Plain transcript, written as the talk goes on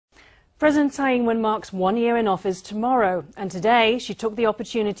President Tsai Ing-wen marks 1 year in office tomorrow, and today she took the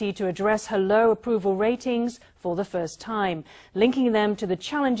opportunity to address her low approval ratings for the first time, linking them to the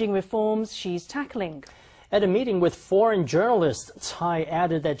challenging reforms she's tackling. At a meeting with foreign journalists, Tsai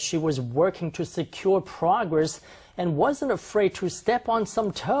added that she was working to secure progress and wasn't afraid to step on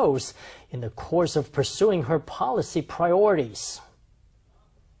some toes in the course of pursuing her policy priorities.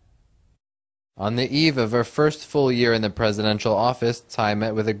 On the eve of her first full year in the presidential office, Tsai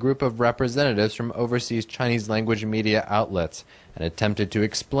met with a group of representatives from overseas Chinese language media outlets and attempted to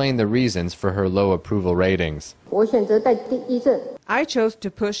explain the reasons for her low approval ratings. I chose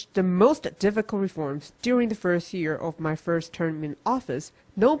to push the most difficult reforms during the first year of my first term in office.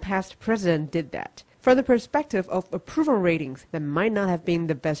 No past president did that. From the perspective of approval ratings, that might not have been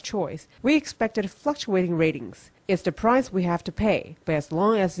the best choice. We expected fluctuating ratings. It's the price we have to pay. But as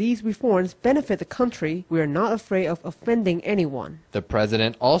long as these reforms benefit the country, we are not afraid of offending anyone. The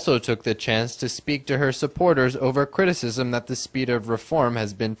president also took the chance to speak to her supporters over criticism that the speed of reform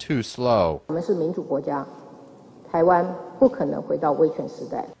has been too slow.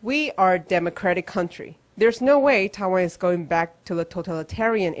 We are a democratic country. There's no way Taiwan is going back to the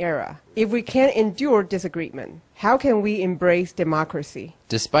totalitarian era. If we can't endure disagreement, how can we embrace democracy?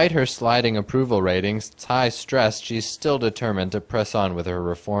 Despite her sliding approval ratings, Tsai stressed she's still determined to press on with her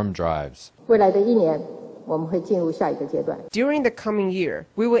reform drives. During the coming year,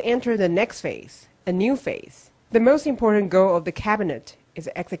 we will enter the next phase, a new phase. The most important goal of the cabinet is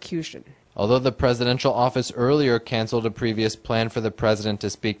execution. Although the presidential office earlier canceled a previous plan for the president to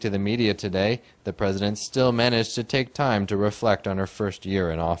speak to the media today, the president still managed to take time to reflect on her first year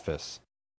in office.